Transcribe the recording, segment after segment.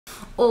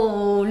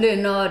Oh,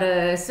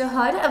 Leonardo, say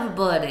hi to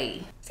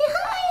everybody. Say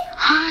hi.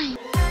 Hi.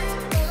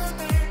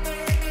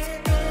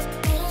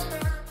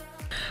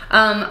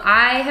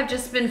 I have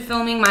just been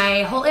filming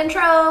my whole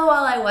intro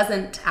while I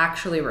wasn't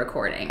actually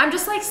recording. I'm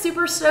just like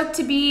super stoked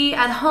to be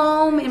at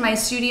home in my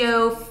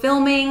studio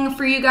filming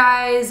for you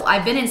guys.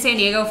 I've been in San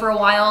Diego for a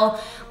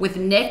while with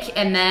Nick,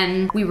 and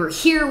then we were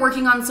here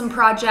working on some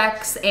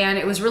projects, and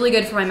it was really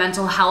good for my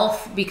mental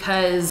health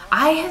because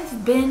I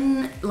have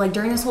been, like,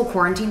 during this whole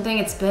quarantine thing,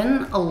 it's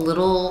been a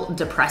little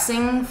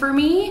depressing for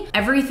me.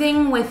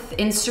 Everything with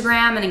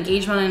Instagram and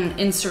engagement on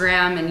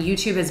Instagram and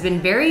YouTube has been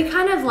very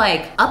kind of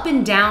like up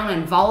and down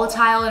and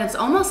volatile, and it's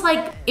almost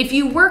like if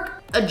you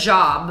work a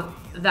job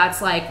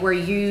that's like where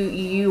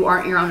you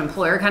aren't your own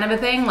employer kind of a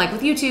thing. Like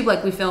with YouTube,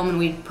 like we film and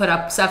we put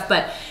up stuff,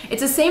 but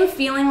it's the same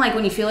feeling like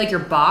when you feel like your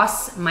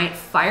boss might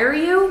fire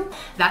you.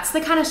 That's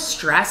the kind of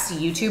stress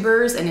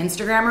YouTubers and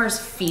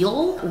Instagrammers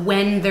feel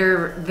when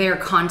their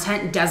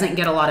content doesn't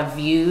get a lot of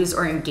views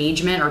or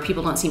engagement, or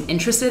people don't seem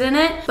interested in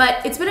it.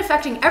 But it's been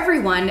affecting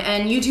everyone,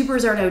 and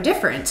YouTubers are no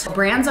different.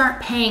 Brands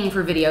aren't paying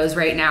for videos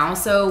right now,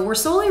 so we're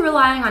solely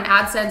relying on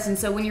AdSense, and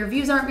so when your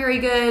views aren't very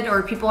good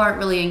or people aren't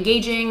really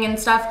engaging and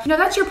stuff, you know,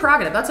 that's your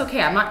prerogative. That's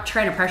okay. I'm not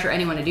trying to pressure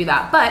anyone to do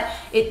that, but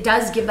it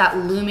does give that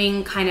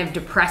looming kind of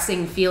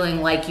depressing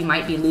feeling like you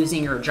might be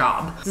losing your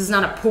job. This is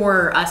not a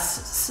poor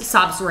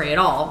sob story at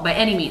all by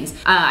any means.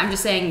 I'm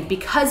just saying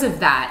because of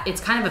that, it's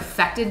kind of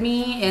affected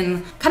me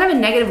in kind of a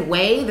negative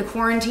way, the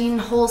quarantine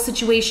whole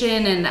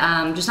situation,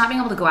 and just not being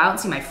able to go out and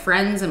see my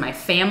friends and my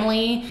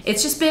family.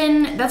 It's just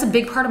been, that's a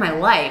big part of my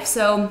life.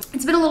 So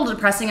it's been a little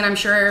depressing, and I'm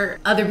sure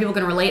other people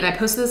can relate. And I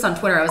posted this on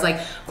Twitter. I was like,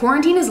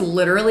 quarantine is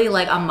literally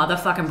like a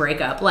motherfucking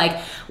breakup. Like,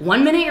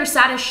 one minute you're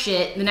sad as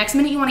shit, the next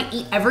minute you want to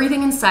eat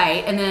everything in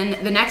sight, and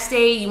then the next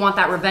day you want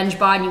that revenge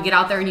bod and you get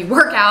out there and you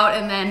work out,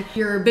 and then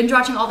you're binge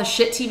watching all the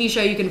shit TV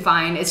show you can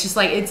find. It's just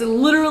like, it's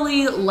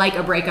literally like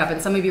a breakup.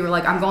 And some of you were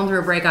like, I'm going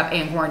through a breakup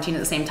and quarantine at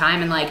the same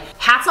time, and like,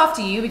 hats off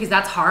to you because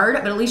that's hard,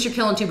 but at least you're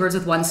killing two birds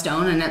with one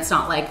stone, and it's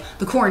not like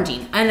the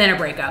quarantine and then a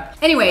breakup.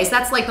 Anyways,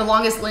 that's like the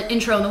longest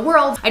intro in the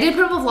world. I did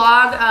put up a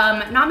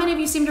vlog. Not many of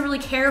you seem to really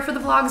care for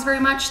the vlogs very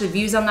much. The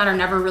views on that are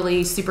never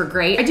really super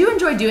great. I do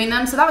enjoy doing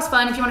them, so that was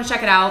fun. If you want to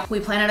check it out, we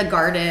planted a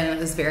garden, and it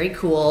was very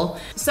cool.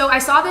 So I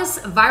saw this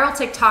viral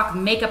TikTok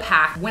makeup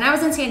hack when I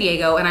was in San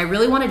Diego, and I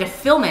really wanted to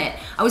film it.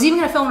 I was even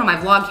gonna film it on my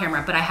vlog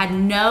camera, but I had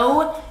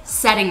no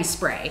setting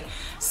spray,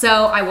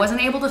 so I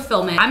wasn't able to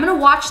film it. I'm gonna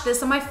watch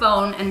this on my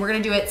phone, and we're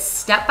gonna do it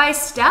step by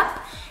step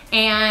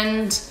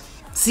and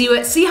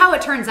see how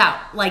it turns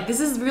out. Like, this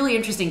is really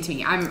interesting to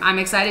me. I'm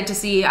excited to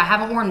see. I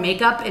haven't worn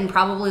makeup in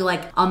probably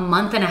like a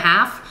month and a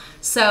half,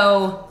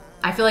 so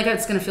I feel like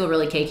it's gonna feel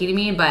really cakey to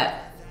me, but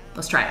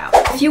let's try it out.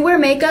 If you wear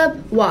makeup,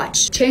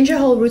 watch. Change your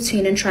whole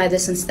routine and try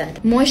this instead.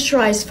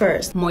 Moisturize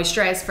first.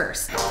 Moisturize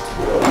first.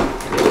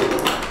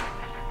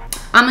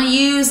 I'm gonna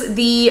use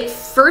the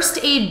First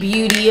Aid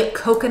Beauty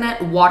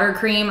Coconut Water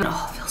Cream.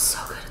 Oh, it feels so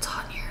good. It's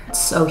hot in here.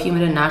 It's so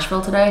humid in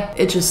Nashville today.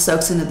 It just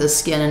soaks into the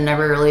skin and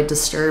never really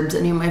disturbs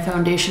any of my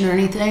foundation or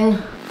anything.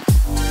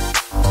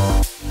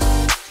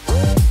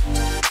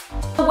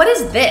 What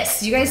is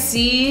this? Do you guys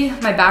see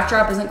my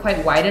backdrop isn't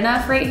quite wide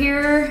enough right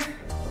here?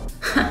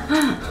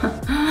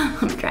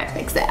 I'm trying to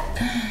fix that.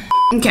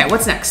 Okay,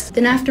 what's next?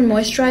 Then after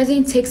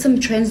moisturizing, take some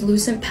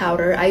translucent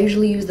powder. I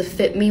usually use the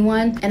Fit Me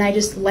one, and I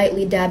just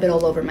lightly dab it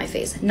all over my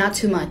face. Not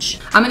too much.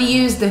 I'm gonna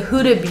use the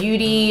Huda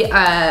Beauty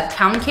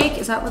Pound Cake.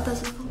 Is that what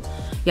this is called?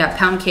 Yeah,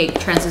 Pound Cake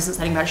translucent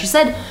setting powder. She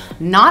said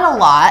not a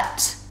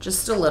lot,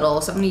 just a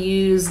little. So I'm gonna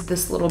use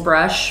this little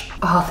brush.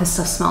 Oh, this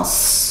stuff smells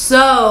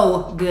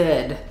so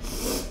good.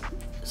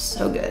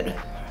 So good.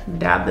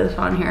 Dab this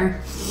on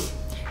here.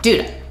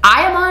 Dude,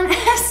 I am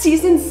on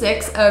season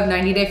 6 of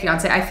 90 Day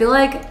Fiancé. I feel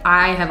like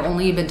I have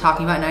only been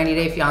talking about 90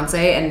 Day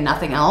Fiancé and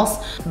nothing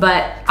else,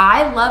 but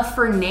I love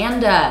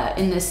Fernanda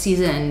in this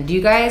season. Do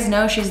you guys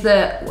know she's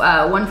the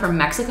one from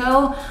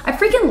Mexico? I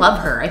freaking love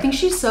her. I think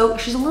she's a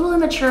little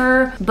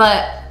immature,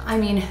 but I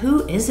mean,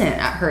 who isn't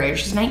at her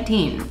age? She's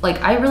 19.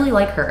 Like, I really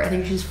like her. I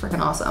think she's freaking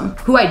awesome.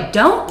 Who I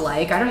don't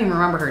like, I don't even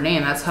remember her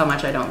name, that's how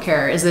much I don't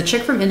care, is the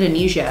chick from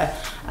Indonesia.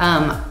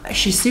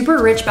 She's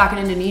super rich back in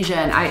Indonesia,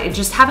 and I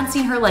just haven't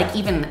seen her like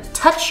even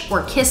touch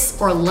or kiss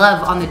or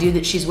love on the dude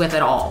that she's with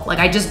at all. Like,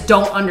 I just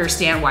don't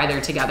understand why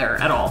they're together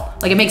at all.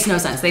 Like, it makes no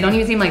sense. They don't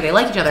even seem like they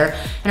like each other.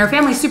 And her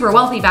family's super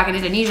wealthy back in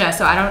Indonesia,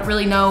 so I don't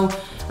really know,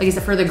 like, is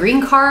it for the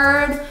green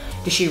card?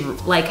 Does she,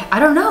 like, I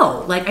don't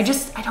know. Like,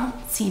 I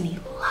don't see any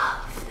love.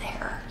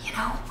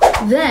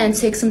 Then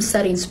take some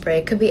setting spray.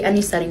 It could be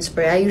any setting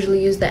spray. I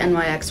usually use the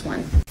NYX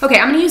one. Okay,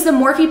 I'm gonna use the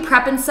Morphe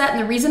Prep and Set, and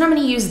the reason I'm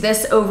gonna use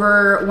this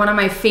over one of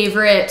my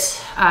favorite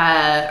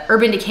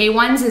Urban Decay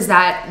ones is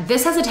that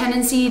this has a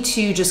tendency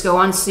to just go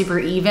on super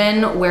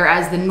even,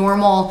 whereas the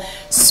normal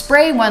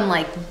spray one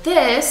like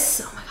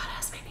this, oh my God, it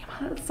has baby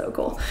on it, it's so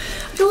cool.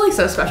 I feel like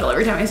so special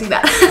every time I see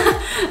that.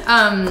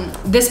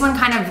 This one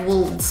kind of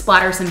will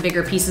splatter some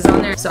bigger pieces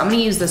on there, so I'm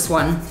gonna use this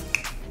one.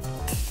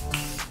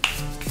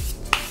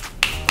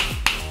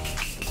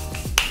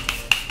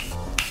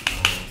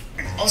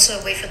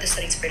 Also, wait for the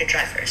setting spray to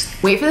dry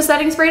first. Wait for the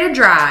setting spray to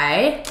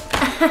dry.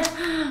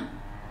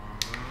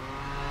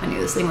 I knew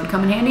this thing would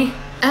come in handy.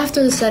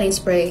 After the setting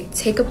spray,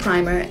 take a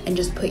primer and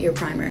just put your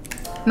primer.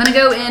 I'm gonna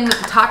go in with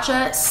the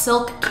Tatcha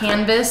Silk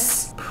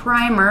Canvas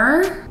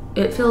Primer.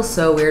 It feels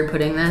so weird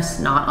putting this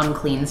not on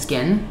clean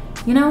skin,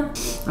 you know?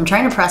 I'm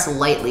trying to press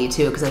lightly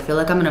too, because I feel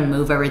like I'm gonna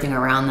move everything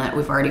around that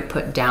we've already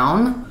put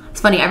down. It's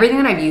funny, everything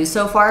that I've used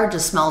so far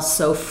just smells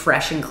so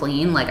fresh and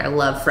clean. Like, I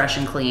love fresh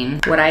and clean.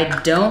 What I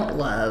don't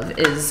love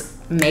is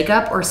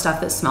makeup or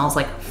stuff that smells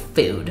like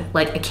food.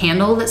 Like a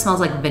candle that smells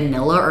like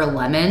vanilla or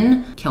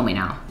lemon, kill me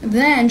now.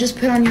 Then just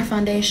put on your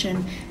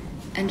foundation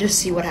and just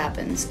see what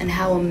happens and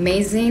how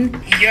amazing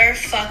your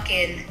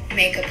fucking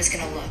makeup is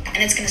gonna look. And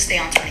it's gonna stay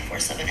on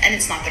 24/7 and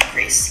it's not gonna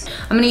crease.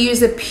 I'm gonna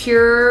use the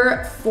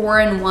Pure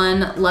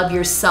 4-in-1 Love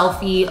Your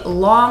Selfie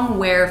Long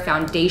Wear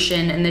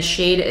Foundation, and the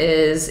shade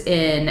is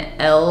in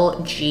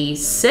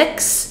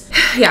LG6.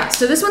 Yeah,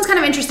 so this one's kind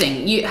of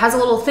interesting. It has a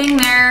little thing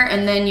there,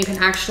 and then you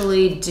can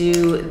actually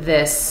do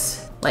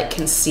this like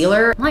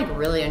concealer. I'm like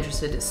really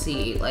interested to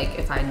see like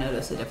if I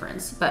notice a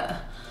difference, but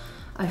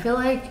I feel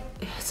like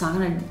it's not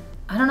gonna,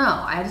 I don't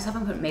know. I just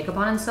haven't put makeup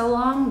on in so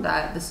long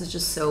that this is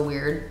just so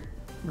weird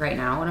right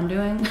now what I'm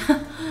doing.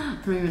 I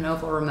don't even know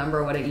if I'll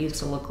remember what it used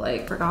to look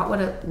like. Forgot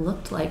what it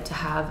looked like to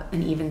have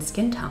an even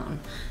skin tone.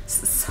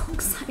 This is so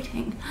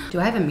exciting. Do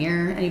I have a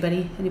mirror?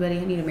 Anybody? Anybody?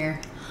 I need a mirror.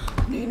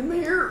 I need a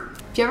mirror.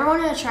 If you ever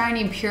want to try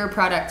any Pure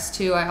products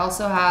too, I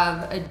also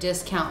have a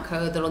discount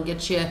code that'll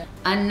get you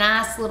a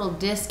nice little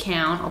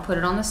discount. I'll put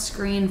it on the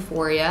screen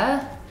for you.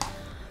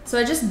 So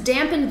I just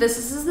dampened this.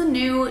 This is the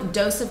new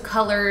Dose of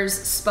Colors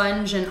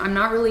sponge, and I'm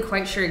not really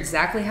quite sure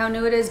exactly how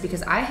new it is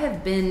because I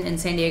have been in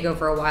San Diego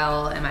for a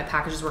while and my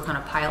packages were kind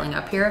of piling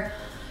up here.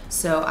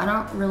 So I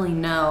don't really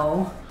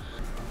know.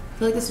 I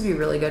feel like this would be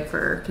really good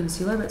for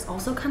concealer, but it's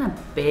also kind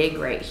of big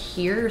right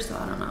here, so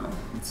I don't know.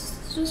 Let's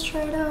just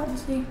try it out and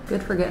see.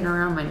 Good for getting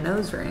around my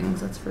nose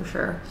rings, that's for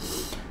sure.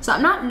 So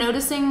I'm not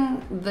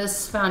noticing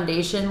this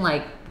foundation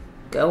like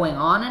going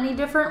on any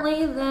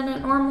differently than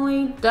it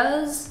normally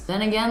does.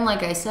 Then again,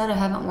 like I said, I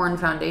haven't worn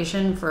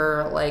foundation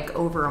for like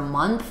over a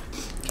month.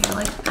 Okay,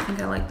 I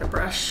think I like the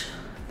brush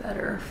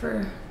better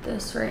for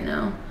this right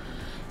now.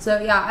 So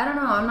yeah, I don't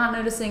know, I'm not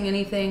noticing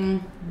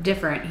anything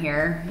different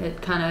here.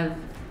 It kind of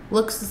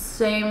looks the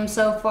same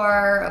so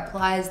far,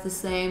 applies the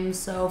same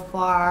so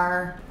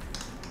far.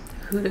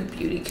 Huda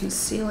Beauty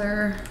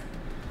concealer.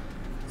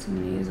 So I'm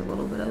gonna use a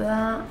little bit of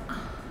that.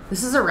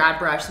 This is a rad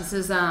brush. This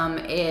is an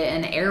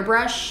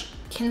airbrush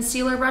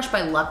concealer brush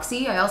by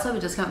LUXIE. I also have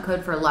a discount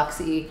code for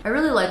LUXIE. I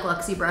really like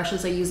LUXIE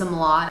brushes. I use them a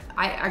lot.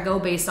 I go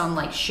based on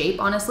like shape,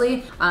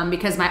 honestly,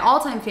 because my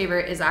all-time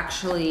favorite is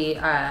actually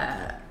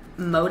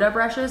Moda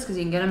brushes, because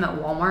you can get them at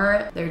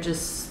Walmart. They're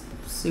just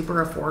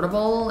super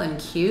affordable and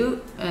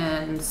cute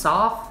and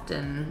soft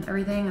and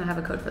everything. I have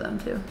a code for them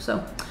too.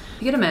 So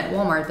you get them at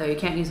Walmart though. You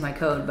can't use my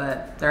code,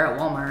 but they're at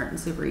Walmart and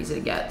super easy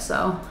to get.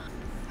 So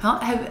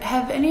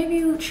have any of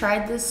you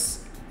tried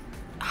this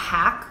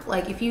hack?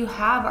 Like if you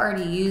have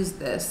already used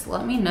this,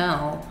 let me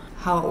know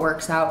how it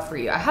works out for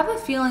you. I have a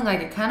feeling like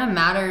it kind of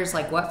matters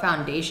like what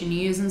foundation you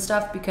use and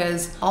stuff,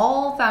 because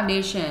all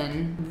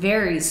foundation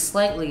varies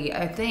slightly,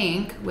 I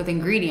think, with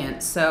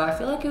ingredients. So I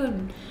feel like it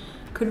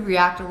could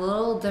react a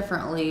little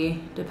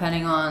differently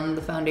depending on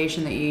the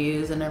foundation that you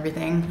use and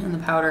everything, and the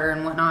powder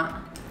and whatnot.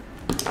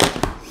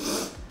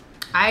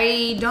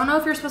 I don't know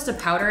if you're supposed to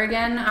powder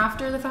again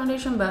after the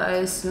foundation, but I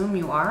assume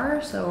you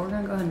are, so we're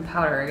gonna go ahead and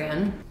powder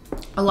again.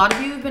 A lot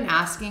of you have been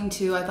asking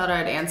too, I thought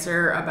I'd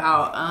answer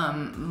about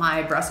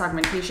my breast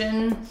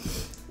augmentation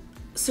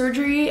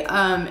surgery.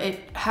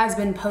 It has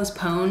been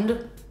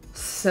postponed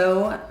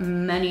so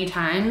many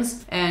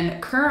times,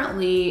 and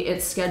currently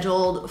it's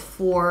scheduled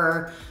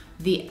for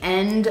the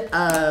end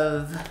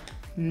of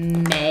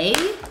May.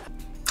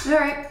 All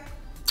right,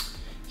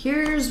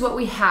 here's what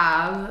we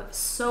have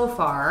so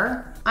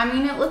far. I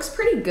mean, it looks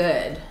pretty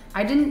good.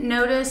 I didn't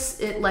notice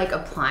it like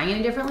applying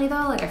any differently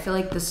though. Like I feel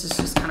like this is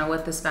just kind of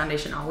what this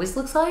foundation always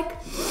looks like.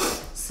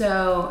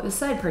 So this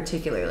side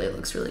particularly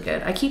looks really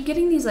good. I keep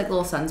getting these like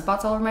little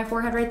sunspots all over my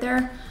forehead right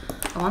there.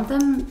 I want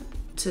them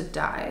to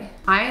die.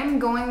 I am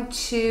going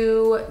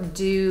to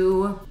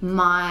do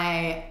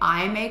my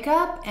eye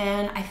makeup,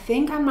 and I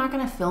think I'm not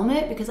gonna film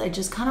it because I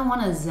just kind of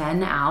want to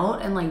zen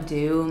out and like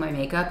do my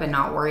makeup and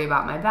not worry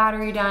about my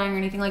battery dying or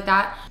anything like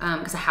that,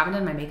 because I haven't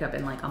done my makeup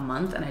in like a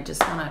month and I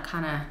just want to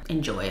kind of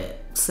enjoy it.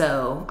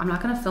 So I'm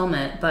not gonna film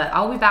it, but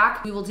I'll be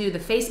back. We will do the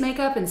face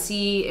makeup and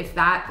see if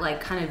that like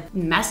kind of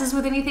messes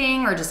with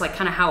anything or just like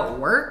kind of how it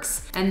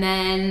works, and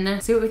then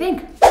see what we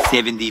think.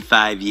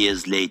 75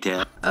 years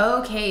later.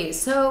 Okay,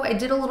 so I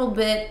did a little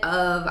bit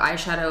of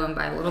eyeshadow, and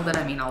by a little bit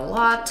I mean a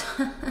lot.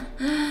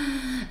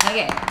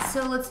 Okay,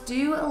 so let's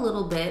do a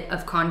little bit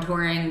of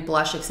contouring,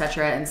 blush,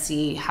 etc., and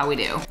see how we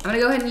do. I'm gonna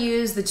go ahead and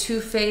use the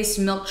Too Faced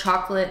Milk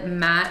Chocolate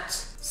Matte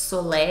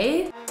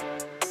Soleil.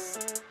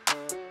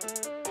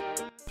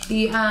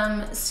 The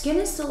skin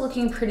is still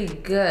looking pretty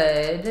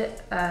good,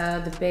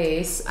 the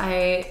base.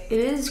 It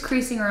is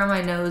creasing around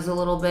my nose a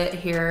little bit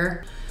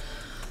here.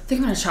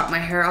 think I'm gonna chop my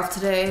hair off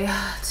today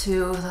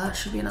too. That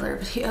should be another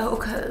video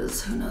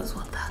because who knows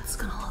what that's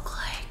gonna look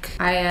like.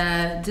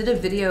 I did a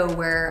video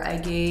where I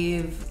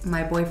gave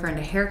my boyfriend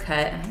a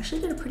haircut and I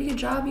actually did a pretty good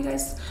job, you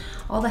guys.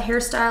 All the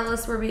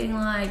hairstylists were being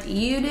like,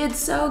 you did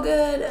so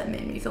good. It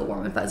made me feel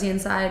warm and fuzzy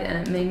inside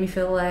and it made me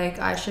feel like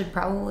I should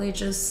probably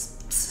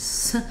just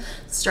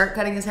start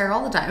cutting his hair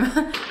all the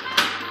time.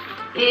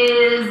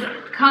 Is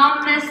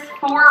comb this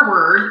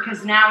forward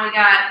because now we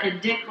got a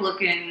dick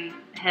looking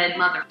head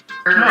mother.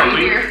 Leave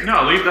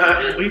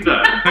that. Leave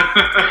that.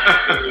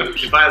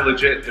 If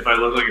I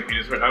look like a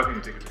penis right now, can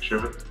you take a picture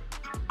of it?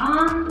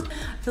 I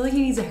feel like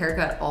he needs a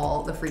haircut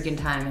all the freaking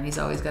time and he's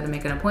always got to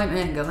make an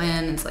appointment and go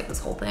in. It's like this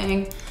whole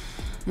thing.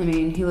 I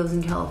mean, he lives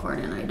in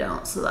California and I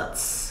don't, so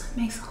that's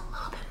makes it a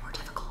little bit more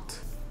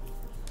difficult.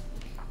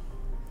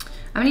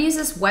 I'm gonna use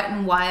this Wet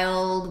n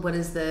Wild, what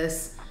is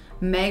this?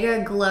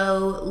 Mega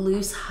Glow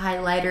Loose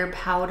Highlighter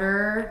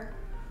Powder.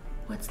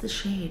 What's the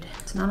shade?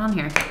 It's not on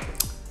here.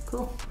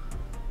 Cool.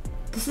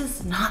 This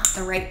is not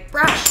the right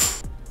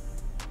brush.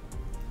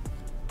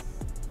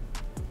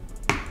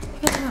 I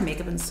haven't done my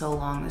makeup in so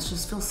long. This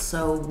just feels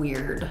so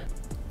weird.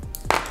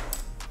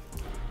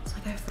 It's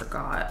like I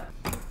forgot.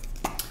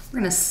 We're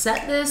gonna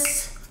set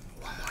this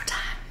one more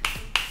time.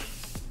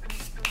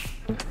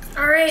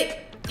 All right,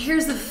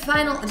 here's the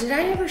final. Did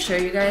I ever show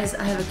you guys?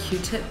 I have a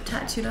Q-tip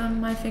tattooed on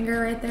my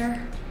finger right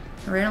there.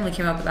 I randomly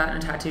came up with that in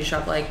a tattoo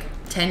shop like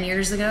 10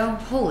 years ago.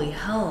 Holy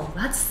hell,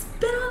 that's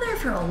been on there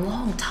for a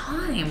long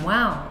time,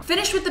 wow.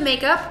 Finished with the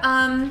makeup.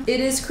 It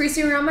is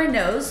creasing around my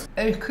nose.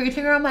 It's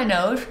creasing around my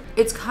nose.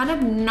 It's kind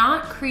of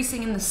not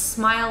creasing in the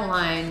smile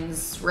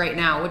lines right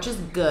now, which is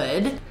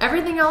good.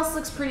 Everything else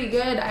looks pretty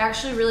good. I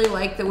actually really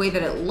like the way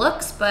that it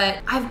looks, but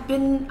I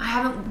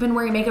haven't been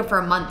wearing makeup for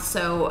a month,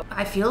 so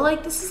I feel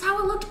like this is how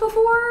it looked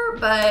before,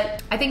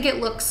 but I think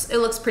it looks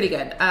pretty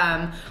good.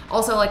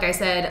 Also, like I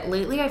said,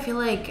 lately I feel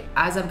like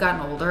as I've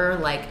gotten older,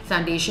 like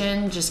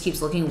foundation just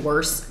keeps looking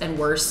worse and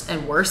worse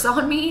and worse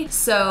on me.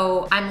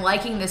 So I'm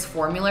liking this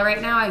formula right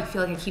now. I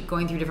feel like I keep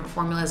going through different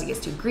formulas. It gets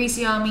too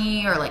greasy on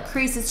me or like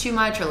creases too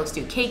much or looks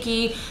too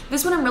cakey.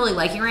 This one I'm really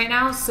liking right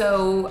now.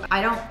 So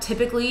I don't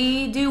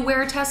typically do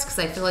wear tests because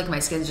I feel like my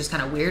skin's just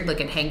kind of weird.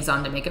 Like it hangs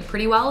on to makeup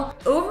pretty well.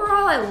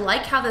 Overall, I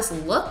like how this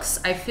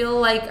looks. I feel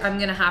like I'm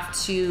gonna have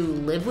to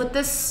live with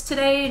this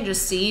today and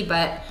just see,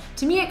 but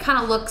to me, it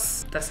kind of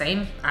looks the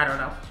same. I don't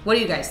know. What do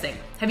you guys think?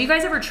 Have you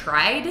guys ever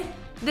tried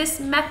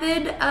this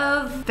method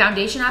of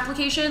foundation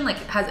application? Like,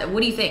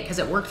 what do you think? Has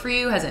it worked for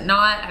you? Has it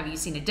not? Have you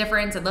seen a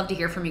difference? I'd love to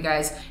hear from you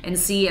guys and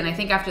see. And I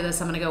think after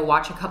this, I'm gonna go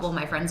watch a couple of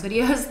my friends'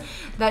 videos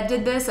that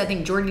did this. I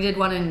think Jordy did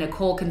one and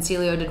Nicole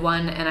Concilio did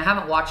one, and I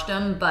haven't watched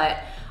them, but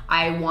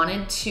I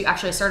wanted to,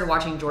 actually I started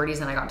watching Jordy's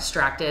and I got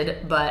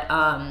distracted, but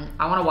I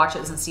wanna watch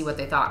it and see what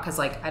they thought, cause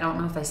like, I don't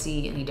know if I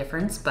see any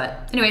difference,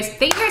 but anyways,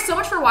 thank you guys so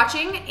much for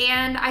watching,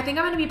 and I think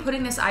I'm gonna be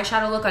putting this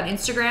eyeshadow look on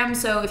Instagram,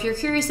 so if you're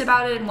curious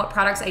about it and what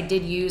products I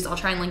did use, I'll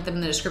try and link them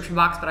in the description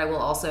box, but I will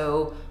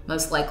also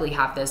most likely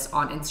have this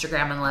on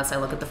Instagram unless I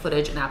look at the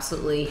footage and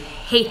absolutely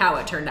hate how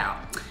it turned out.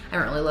 I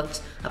haven't really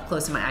looked up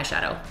close to my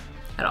eyeshadow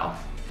at all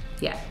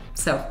yet,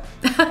 so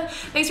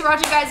thanks for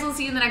watching, guys. We'll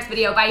see you in the next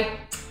video. Bye.